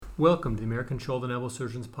Welcome to the American Shoulder and Elbow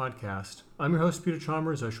Surgeons Podcast. I'm your host, Peter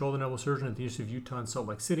Chalmers, a shoulder and elbow surgeon at the University of Utah in Salt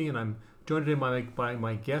Lake City, and I'm joined today by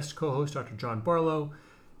my guest co-host, Dr. Jon Barlow,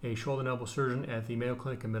 a shoulder and elbow surgeon at the Mayo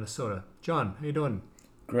Clinic in Minnesota. John, how you doing?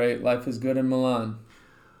 Great. Life is good in Milan.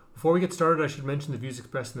 Before we get started, I should mention the views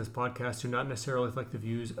expressed in this podcast do not necessarily reflect the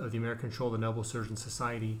views of the American Shoulder and Elbow Surgeons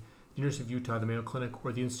Society, the University of Utah, the Mayo Clinic,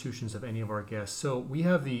 or the institutions of any of our guests. So we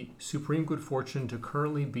have the supreme good fortune to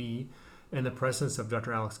currently be in the presence of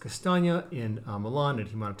Dr. Alex Castagna in Milan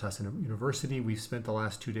at Humanitas University. We've spent the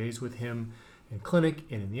last 2 days with him in clinic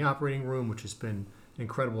and in the operating room, which has been an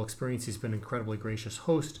incredible experience. He's been an incredibly gracious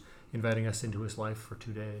host, inviting us into his life for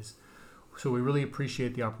 2 days. So we really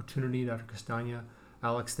appreciate the opportunity, Dr. Castagna.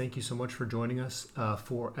 Alex, thank you so much for joining us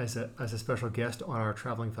as a special guest on our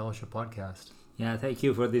Traveling Fellowship podcast. Yeah, thank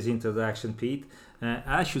you for this introduction, Pete.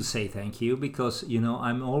 I should say thank you because,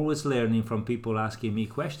 I'm always learning from people asking me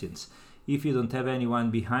questions. If you don't have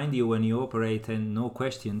anyone behind you when you operate and no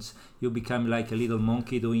questions, you become like a little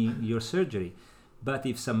monkey doing your surgery. But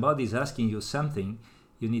if somebody is asking you something,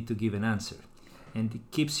 you need to give an answer. And it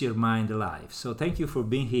keeps your mind alive. So thank you for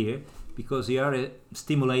being here because you are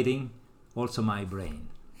stimulating also my brain.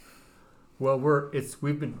 Well,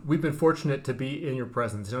 we've been fortunate to be in your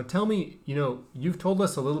presence. Now, tell me, you've told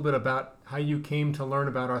us a little bit about how you came to learn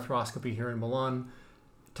about arthroscopy here in Milan.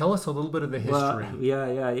 Tell us a little bit of the history. Well,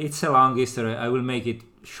 yeah, it's a long history. I will make it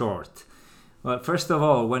short. Well, first of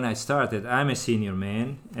all, when I started, I'm a senior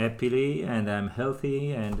man, happily, and I'm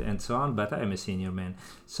healthy and so on, but I'm a senior man.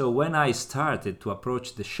 So when I started to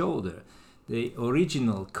approach the shoulder, the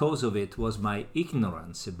original cause of it was my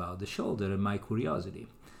ignorance about the shoulder and my curiosity.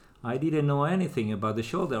 I didn't know anything about the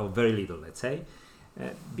shoulder, or very little, let's say,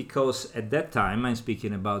 because at that time, I'm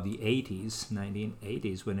speaking about the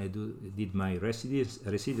 1980s, when I did my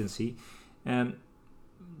residency, the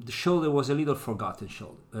shoulder was a little forgotten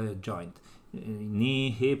joint. Knee,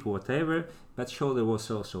 hip, whatever, but shoulder was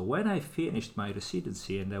also. When I finished my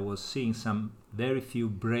residency and I was seeing some very few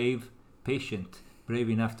brave patients, brave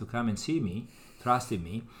enough to come and see me, trusted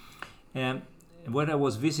me, and when I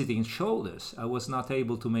was visiting shoulders, I was not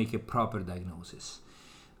able to make a proper diagnosis.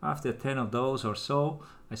 After 10 of those or so,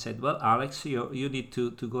 I said, well, Alex, you need to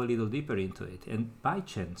go a little deeper into it. And by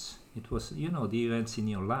chance, it was, the events in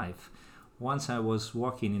your life. Once I was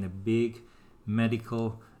walking in a big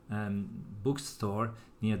medical bookstore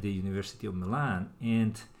near the University of Milan,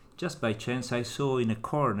 and just by chance, I saw in a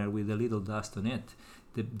corner with a little dust on it,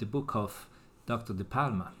 the book of Dr. De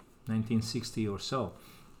Palma, 1960 or so.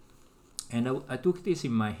 And I took this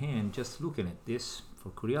in my hand, just looking at this for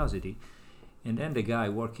curiosity. And then the guy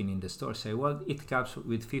working in the store said, well, it comes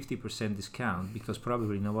with 50% discount because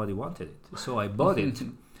probably nobody wanted it. So I bought it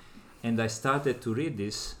and I started to read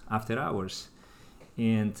this after hours.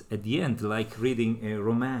 And at the end, like reading a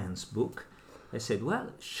romance book, I said,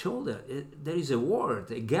 well, shoulder, there is a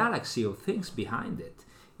world, a galaxy of things behind it.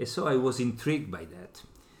 And so I was intrigued by that.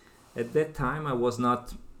 At that time, I was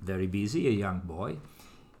not very busy, a young boy.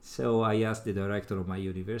 So I asked the director of my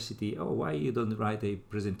university, why you don't write a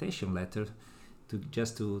presentation letter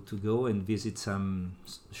to go and visit some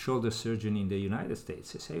shoulder surgeon in the United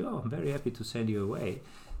States? I say, I'm very happy to send you away.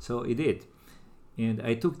 So he did. And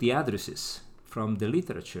I took the addresses from the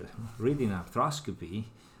literature, reading arthroscopy.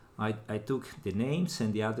 I took the names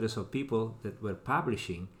and the address of people that were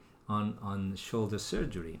publishing on shoulder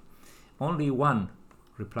surgery. Only one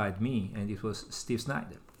replied me, and it was Steve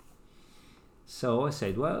Snyder. So I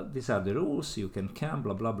said, well, these are the rules. You can come,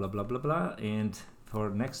 blah, blah, blah, blah, blah, blah. And for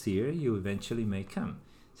next year, you eventually may come.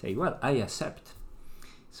 Say, well, I accept.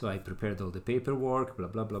 So I prepared all the paperwork, blah,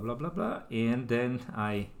 blah, blah, blah, blah, blah. And then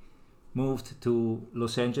I moved to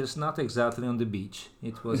Los Angeles, not exactly on the beach.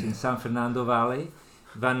 It was in San Fernando Valley,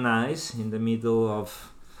 Van Nuys, in the middle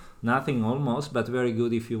of nothing almost, but very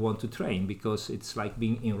good if you want to train, because it's like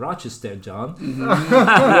being in Rochester, John. Mm-hmm.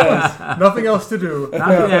 Yes, nothing else to do.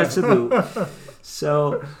 Nothing else to do.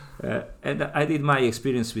 So, and I did my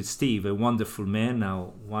experience with Steve, a wonderful man,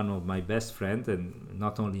 now one of my best friends, and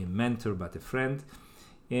not only a mentor, but a friend.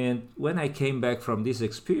 And when I came back from this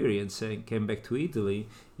experience and came back to Italy,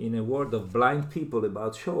 in a world of blind people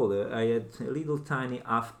about shoulder, I had a little tiny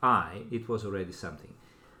half eye. It was already something.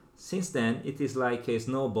 Since then, it is like a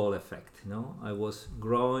snowball effect. I was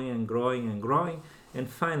growing and growing and growing, and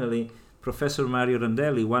finally, Professor Mario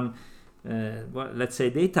Randelli, let's say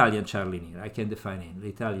the Italian Charlinier, I can define him, the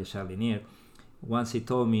Italian Charlinier, once he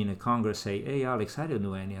told me in a congress, say, hey Alex, I don't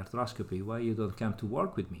know any arthroscopy, why you don't come to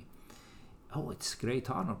work with me? Oh, it's a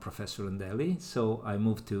great honor, Professor Randelli. So I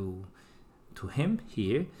moved to him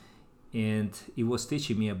here, and he was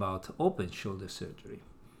teaching me about open shoulder surgery.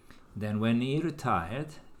 Then when he retired,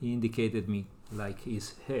 he indicated me like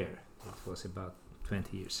his hair. It was about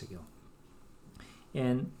 20 years ago.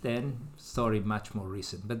 And then story much more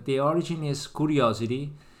recent. But the origin is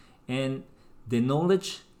curiosity and the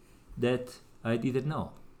knowledge that I didn't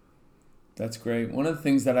know. That's great. One of the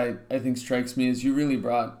things that I think strikes me is you really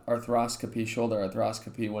brought arthroscopy, shoulder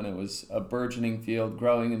arthroscopy, when it was a burgeoning field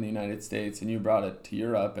growing in the United States, and you brought it to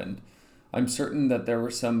Europe. And I'm certain that there were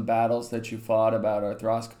some battles that you fought about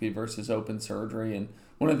arthroscopy versus open surgery. And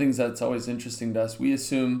one of the things that's always interesting to us, we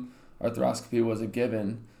assume arthroscopy was a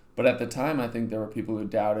given, but at the time I think there were people who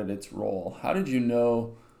doubted its role. How did you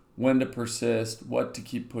know when to persist, what to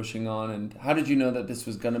keep pushing on, and how did you know that this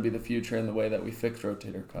was going to be the future in the way that we fix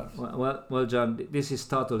rotator cuffs? Well, John, this is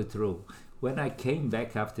totally true. When I came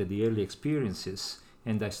back after the early experiences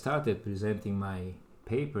and I started presenting my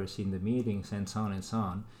papers in the meetings and so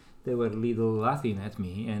on, they were little laughing at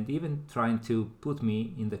me and even trying to put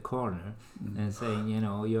me in the corner and saying,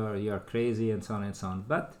 you're crazy and so on.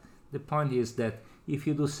 But the point is that if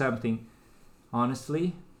you do something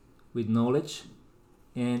honestly, with knowledge,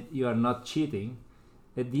 and you are not cheating,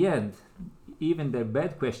 at the end, even their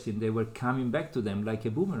bad question, they were coming back to them like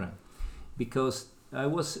a boomerang. Because I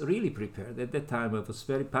was really prepared. At that time, I was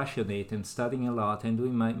very passionate and studying a lot and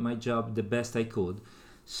doing my job the best I could.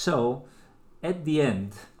 So, at the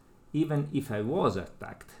end, even if I was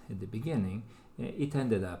attacked at the beginning, it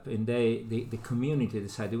ended up, and the community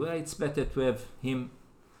decided, well, it's better to have him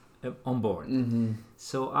on board.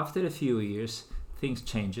 So, after a few years, things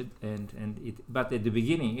changed, but at the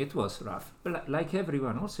beginning it was rough. But like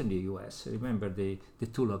everyone, also in the US, remember the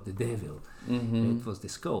tool of the devil. It was the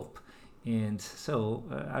scope. And so,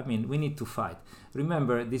 we need to fight.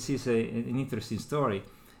 Remember, this is an interesting story.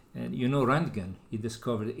 Röntgen, he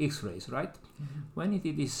discovered X-rays, right? When he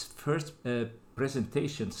did his first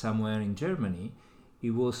presentation somewhere in Germany,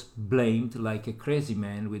 he was blamed like a crazy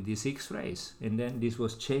man with these X-rays. And then this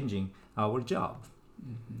was changing our job.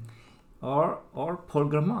 Or Paul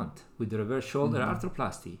Grammont with the reverse shoulder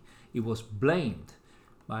arthroplasty. He was blamed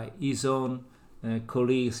by his own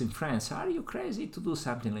colleagues in France. Are you crazy to do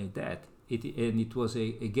something like that? It was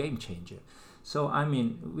a game changer. So,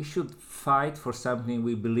 we should fight for something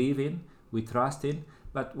we believe in, we trust in,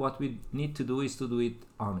 but what we need to do is to do it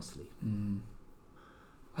honestly.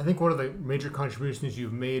 I think one of the major contributions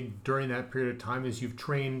you've made during that period of time is you've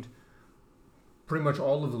trained pretty much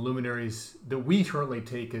all of the luminaries that we currently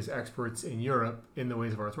take as experts in Europe in the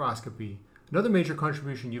ways of arthroscopy. Another major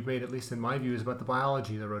contribution you've made, at least in my view, is about the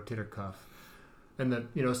biology of the rotator cuff. And that,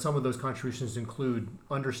 some of those contributions include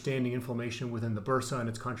understanding inflammation within the bursa and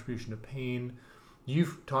its contribution to pain.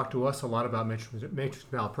 You've talked to us a lot about matrix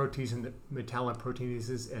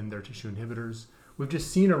metalloproteinases and their tissue inhibitors. We've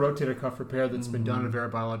just seen a rotator cuff repair that's been done in a very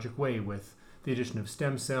biologic way with the addition of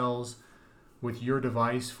stem cells, with your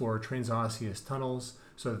device for transosseous tunnels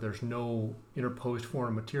so that there's no interposed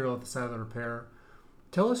foreign material at the site of the repair.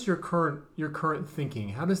 Tell us your current thinking.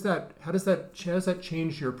 How does that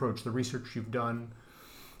change your approach, the research you've done?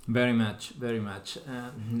 Very much.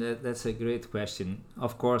 That's a great question.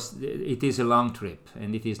 Of course, it is a long trip,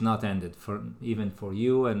 and it is not ended even for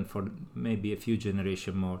you and for maybe a few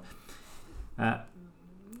generations more.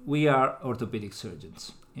 We are orthopedic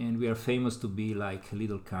surgeons, and we are famous to be like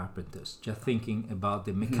little carpenters, just thinking about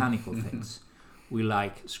the mechanical things. We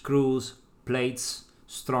like screws, plates,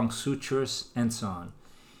 strong sutures, and so on.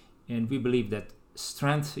 And we believe that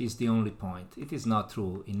strength is the only point. It is not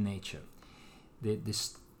true in nature. The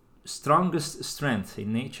strongest strength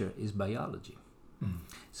in nature is biology.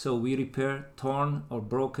 So we repair torn or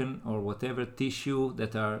broken or whatever tissue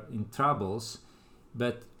that are in troubles,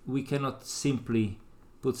 but we cannot simply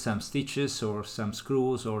put some stitches or some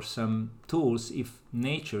screws or some tools if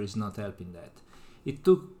nature is not helping that. It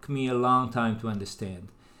took me a long time to understand.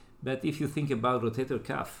 But if you think about rotator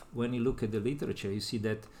cuff, when you look at the literature, you see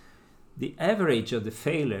that the average of the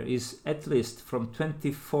failure is at least from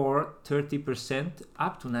 24-30%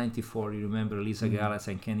 up to 94%. You remember Lisa Gallas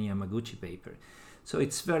and Kenny Yamaguchi paper. So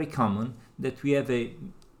it's very common that we have a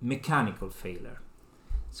mechanical failure.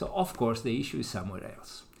 So of course the issue is somewhere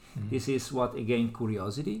else. This is what, again,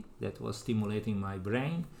 curiosity that was stimulating my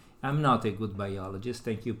brain. I'm not a good biologist,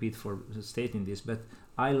 thank you, Pete, for stating this, but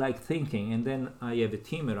I like thinking, and then I have a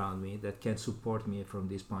team around me that can support me from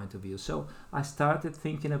this point of view. So I started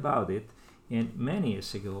thinking about it, and many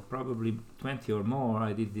years ago, probably 20 or more,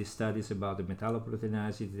 I did these studies about the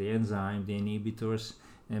metalloproteinase, the enzyme, the inhibitors,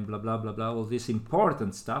 and blah, blah, blah, blah, all this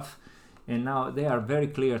important stuff. And now they are very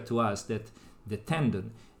clear to us that the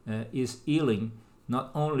tendon is healing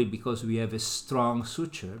not only because we have a strong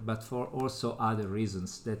suture, but for also other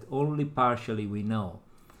reasons that only partially we know.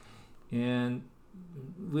 And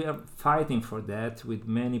we are fighting for that with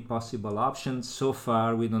many possible options. So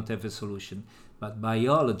far, we don't have a solution. But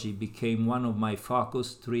biology became one of my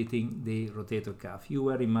focus, treating the rotator cuff. You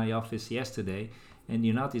were in my office yesterday, and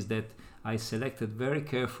you noticed that I selected very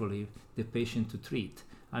carefully the patient to treat.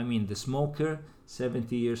 I mean, the smoker,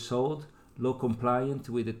 70 years old, low compliant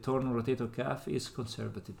with a torn rotator cuff is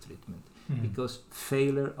conservative treatment, because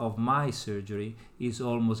failure of my surgery is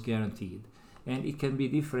almost guaranteed. And it can be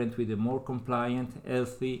different with a more compliant,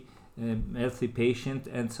 healthy patient,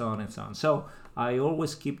 and so on and so on. So I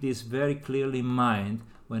always keep this very clearly in mind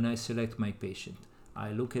when I select my patient.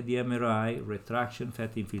 I look at the MRI, retraction,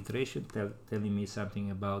 fat infiltration, telling me something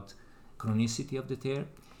about chronicity of the tear,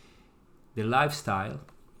 the lifestyle,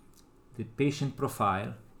 the patient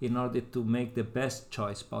profile, in order to make the best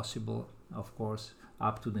choice possible, of course,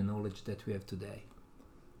 up to the knowledge that we have today.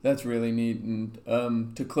 That's really neat.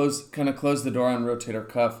 And to close the door on rotator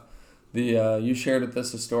cuff, you shared with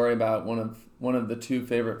us a story about one of the two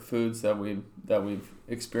favorite foods that we've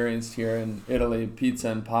experienced here in Italy, pizza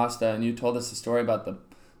and pasta, and you told us a story about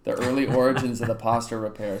the early origins of the pasta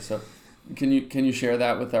repair. So can you share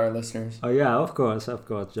that with our listeners? Oh yeah, of course,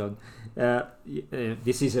 John.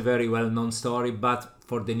 This is a very well-known story, but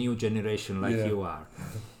for the new generation like you are.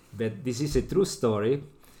 But this is a true story.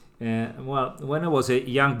 Well, when I was a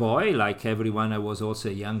young boy, like everyone, I was also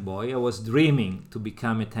a young boy. I was dreaming to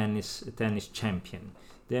become a tennis champion.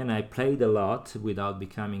 Then I played a lot without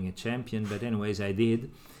becoming a champion, but anyways, I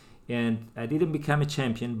did. And I didn't become a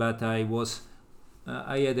champion, but I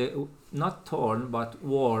had a not torn but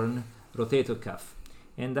worn rotator cuff,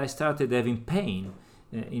 and I started having pain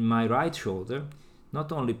in my right shoulder,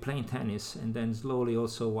 not only playing tennis, and then slowly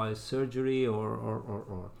also while surgery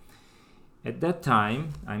or. At that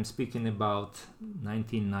time, I'm speaking about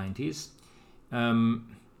 1990s,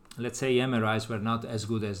 let's say MRIs were not as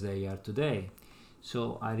good as they are today.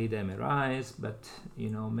 So I did MRIs, but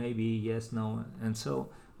maybe yes, no. And so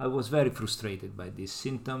I was very frustrated by these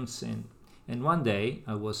symptoms. And one day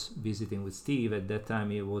I was visiting with Steve. At that time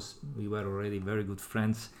we were already very good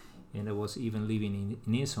friends, and I was even living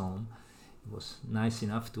in his home. He was nice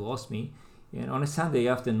enough to host me. And on a Sunday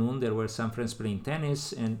afternoon, there were some friends playing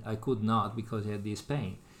tennis, and I could not because I had this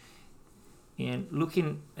pain. And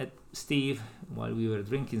looking at Steve while we were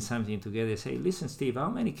drinking something together, I say, "Listen, Steve, how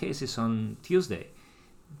many cases on Tuesday?"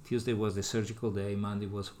 Tuesday was the surgical day, Monday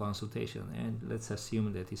was consultation. And let's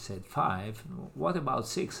assume that he said 5. What about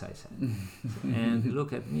 6, I said. And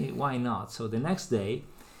look at me, why not? So the next day,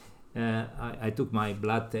 I took my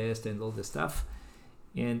blood test and all the stuff.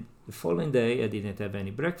 And the following day, I didn't have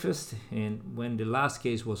any breakfast. And when the last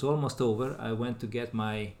case was almost over, I went to get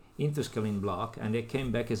my interscalene block, and I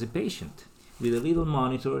came back as a patient with a little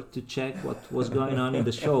monitor to check what was going on in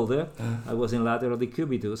the shoulder. I was in lateral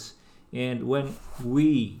decubitus. And when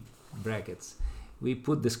we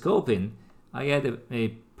put the scope in, I had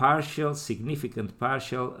a significant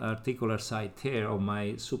partial articular side tear of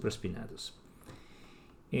my supraspinatus.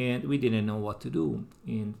 And we didn't know what to do.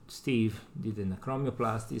 And Steve did an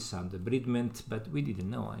acromioplasty, some debridement, but we didn't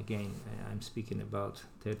know. Again, I'm speaking about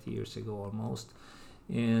 30 years ago almost.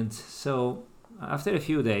 And so after a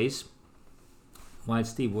few days, while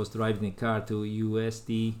Steve was driving the car to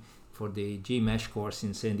USD for the G-Mesh course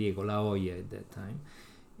in San Diego, La Jolla at that time,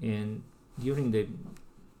 and during the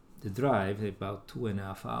drive, about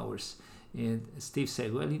 2.5 hours, and Steve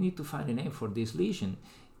said, "Well, you need to find a name for this lesion."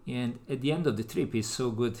 And at the end of the trip, he's so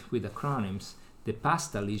good with acronyms, the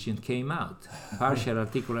PASTA lesion came out. Partial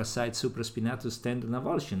articular side supraspinatus tendon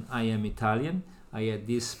avulsion. I am Italian. I had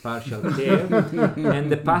this partial tear,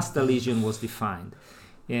 and the PASTA lesion was defined.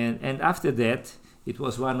 And after that, it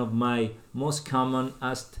was one of my most common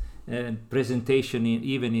asked presentation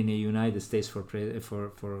even in the United States for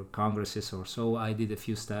congresses or so. I did a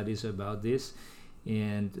few studies about this.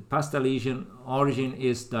 And pasta lesion origin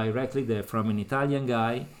is directly there from an Italian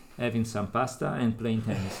guy having some pasta and playing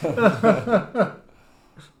tennis.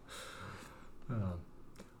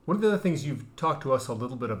 One of the other things you've talked to us a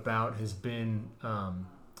little bit about has been,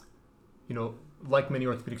 like many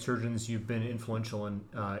orthopedic surgeons, you've been influential in,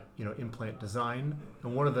 implant design.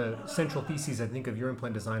 And one of the central theses, I think, of your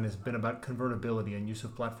implant design has been about convertibility and use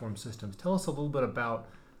of platform systems. Tell us a little bit about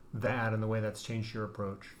that and the way that's changed your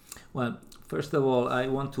approach. Well, first of all, I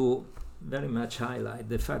want to very much highlight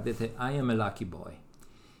the fact that I am a lucky boy,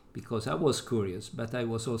 because I was curious, but I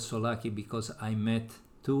was also lucky because I met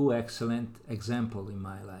 2 excellent examples in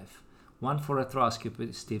my life. One for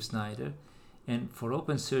arthroscopy, Steve Snyder, and for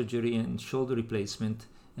open surgery and shoulder replacement,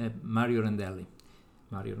 Mario Randelli.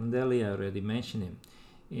 Mario Randelli, I already mentioned him.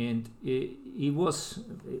 And he was,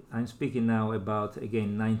 I'm speaking now about,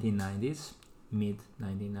 again, 1990s.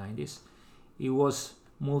 mid-1990s. He was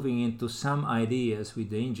moving into some ideas with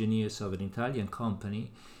the engineers of an Italian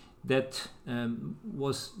company that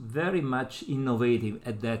was very much innovative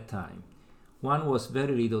at that time. One was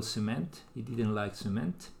very little cement. He didn't like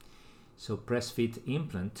cement, so press-fit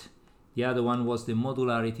implant. The other one was the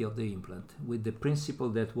modularity of the implant, with the principle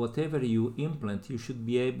that whatever you implant, you should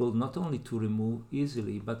be able not only to remove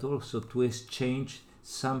easily, but also to exchange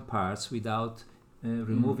some parts without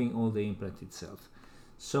removing all the implant itself.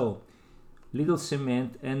 So, little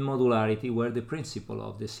cement and modularity were the principle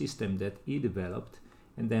of the system that he developed,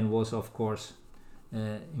 and then was, of course,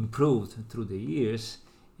 improved through the years,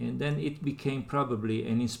 and then it became probably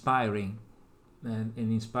an inspiring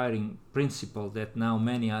principle that now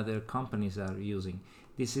many other companies are using.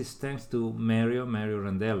 This is thanks to Mario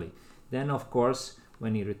Randelli. Then, of course,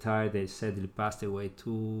 when he retired, they sadly passed away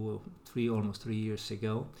almost 3 years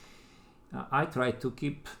ago. I tried to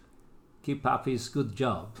keep up his good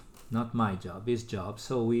job, not my job, his job.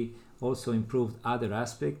 So we also improved other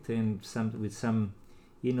aspects and with some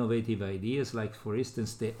innovative ideas, like for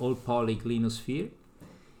instance the all-poly glenosphere.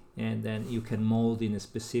 And then you can mold in a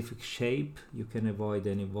specific shape. You can avoid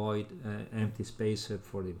empty space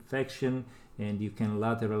for the infection, and you can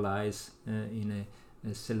lateralize in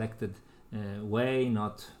a selected way,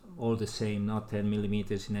 not all the same, not 10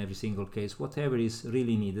 millimeters in every single case, whatever is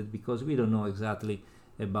really needed, because we don't know exactly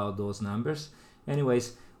about those numbers.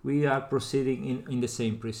 Anyways, we are proceeding in the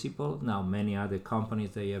same principle. Now, many other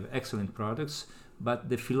companies, they have excellent products, but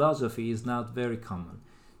the philosophy is not very common.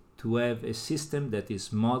 To have a system that is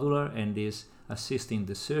modular and is assisting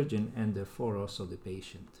the surgeon and therefore also the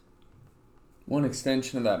patient. One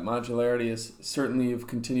extension of that modularity is certainly you've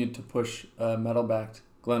continued to push metal-backed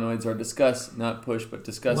glenoids, or discuss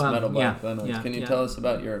metal-backed glenoids. Can you tell us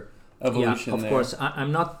about your evolution there? Of course.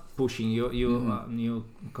 I'm not pushing you. You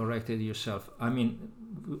corrected yourself. I mean,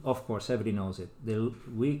 of course, everybody knows it. The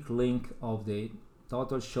weak link of the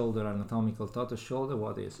total shoulder, anatomical total shoulder,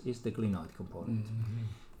 what is the glenoid component. Mm-hmm.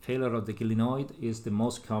 Failure of the glenoid is the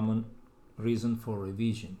most common reason for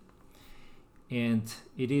revision. And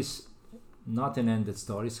it is not an ended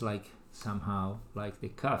story. It's like somehow like the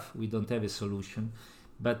cuff. We don't have a solution.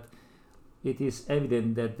 But it is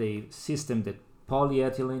evident that the system that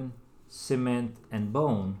polyethylene, cement, and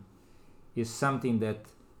bone is something that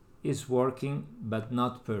is working, but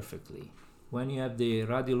not perfectly. When you have the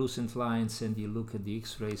radiolucent lines and you look at the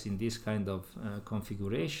X-rays in this kind of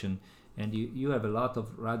configuration, and you have a lot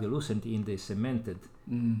of radiolucent in the cemented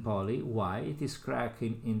poly. Why? It is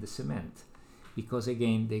cracking in the cement. Because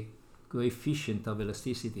again, the coefficient of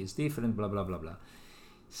elasticity is different, blah, blah, blah, blah.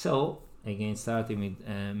 So, again, starting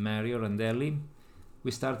with Mario Randelli,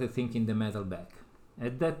 we started thinking the metal back.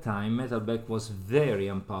 At that time, metal back was very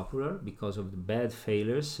unpopular because of the bad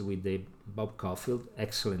failures with the Bob Caulfield,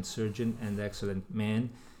 excellent surgeon and excellent man.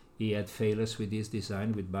 He had failures with his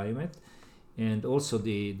design with Biomet. And also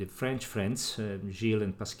the French friends, Gilles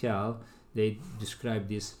and Pascal, they described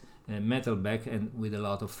this metal back and with a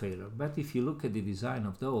lot of failure. But if you look at the design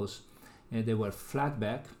of those, they were flat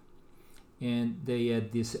back, and they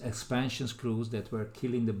had these expansion screws that were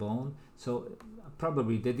killing the bone. So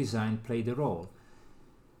probably the design played a role.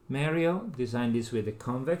 Mario designed this with a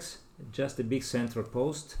convex, just a big central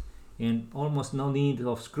post, and almost no need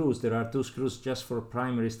of screws. There are 2 screws just for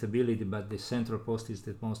primary stability, but the central post is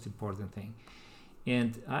the most important thing.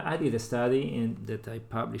 And I did a study that I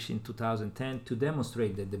published in 2010 to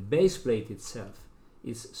demonstrate that the base plate itself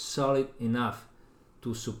is solid enough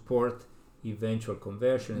to support eventual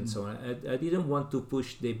conversion and so on. I didn't want to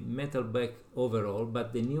push the metal back overall,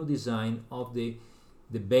 but the new design of the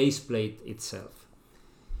base plate itself.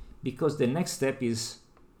 Because the next step is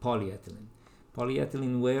polyethylene.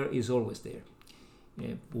 Polyethylene wear is always there.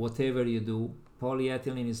 Whatever you do,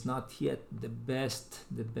 polyethylene is not yet the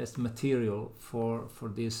best material for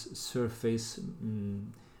this surface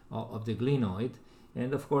of the glenoid.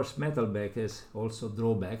 And of course, metal back has also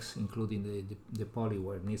drawbacks, including the poly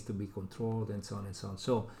wear needs to be controlled and so on and so on.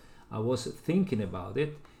 So I was thinking about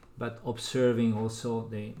it, but observing also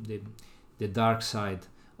the dark side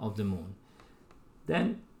of the moon.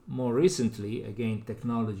 Then more recently, again,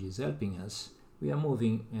 technology is helping us. We are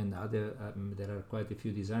moving, and there are quite a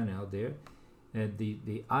few designers out there,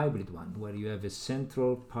 the hybrid one, where you have a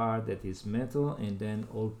central part that is metal and then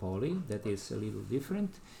all poly, that is a little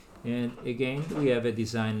different. And again, we have a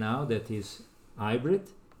design now that is hybrid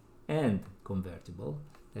and convertible,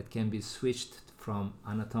 that can be switched from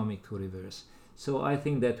anatomic to reverse. So I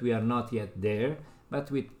think that we are not yet there, but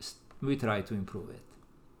we try to improve it.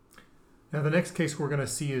 Now the next case we're going to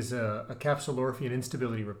see is a capsulorrhea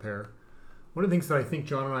instability repair. One of the things that I think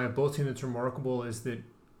John and I have both seen that's remarkable is that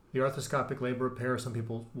the arthroscopic labor repair, some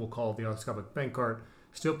people will call the arthroscopic Bankart,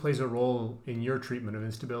 still plays a role in your treatment of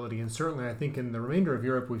instability. And certainly I think in the remainder of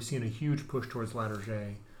Europe, we've seen a huge push towards ladder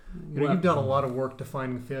J. You've done a lot of work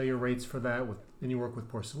defining failure rates for that in your work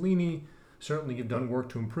with Porcellini. Certainly you've done work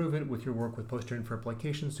to improve it with your work with posterior infra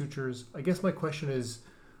application sutures. I guess my question is,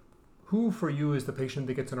 who for you is the patient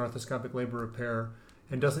that gets an arthroscopic labor repair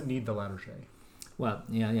and doesn't need the ladder J? Well,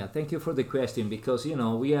 yeah. Thank you for the question, because,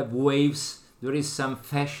 we have waves. There is some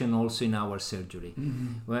fashion also in our surgery.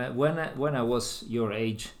 Mm-hmm. When I was your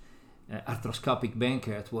age, arthroscopic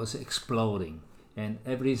Bankart was exploding, and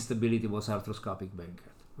every instability was arthroscopic Bankart.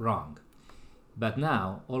 Wrong. But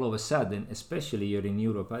now, all of a sudden, especially here in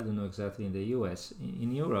Europe, I don't know exactly in the US,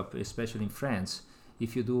 in Europe, especially in France,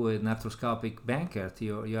 if you do an arthroscopic Bankart,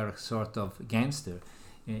 you are a sort of gangster.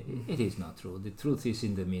 It is not true. The truth is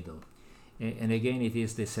in the middle. And again, it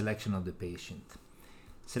is the selection of the patient.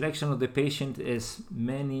 Selection of the patient has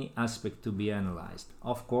many aspects to be analyzed.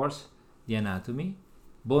 Of course, the anatomy.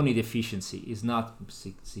 Bony deficiency is not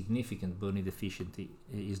significant. Bony deficiency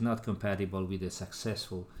is not compatible with a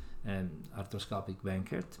successful arthroscopic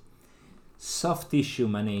Bankart. Soft tissue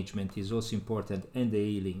management is also important, and the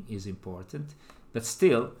healing is important. But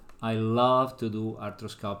still, I love to do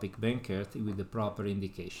arthroscopic Bankart with the proper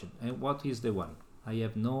indication. And what is the one? I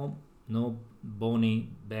have no bony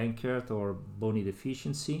Bankart or bony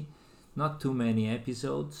deficiency, not too many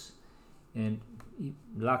episodes, and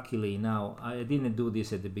luckily now, I didn't do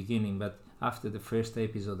this at the beginning, but after the first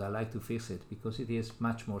episode I like to fix it, because it is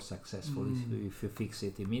much more successful if you fix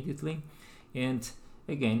it immediately. And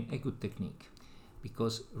again, a good technique,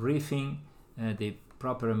 because riffing the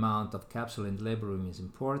proper amount of capsule and labrum is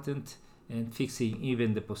important, and fixing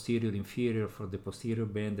even the posterior inferior for the posterior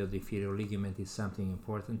band of the inferior ligament is something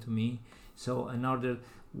important to me. So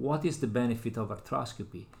what is the benefit of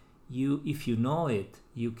arthroscopy? If you know it,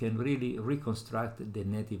 you can really reconstruct the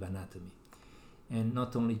native anatomy, and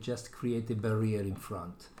not only just create a barrier in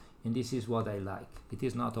front. And this is what I like. It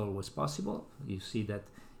is not always possible. You see that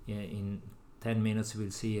in 10 minutes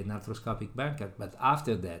we'll see an arthroscopic Bankart, but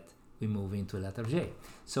after that we move into letter J.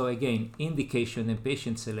 So again, indication and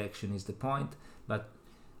patient selection is the point, but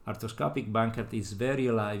arthroscopic Bankart is very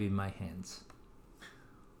alive in my hands.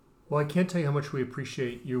 Well, I can't tell you how much we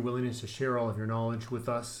appreciate your willingness to share all of your knowledge with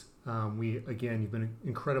us. You've been an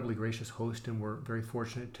incredibly gracious host, and we're very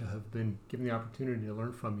fortunate to have been given the opportunity to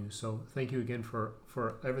learn from you. So thank you again for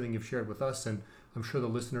everything you've shared with us, and I'm sure the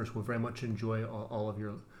listeners will very much enjoy all of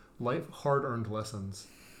your hard-earned lessons.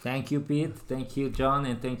 Thank you, Pete. Thank you, John,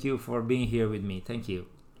 and thank you for being here with me. Thank you.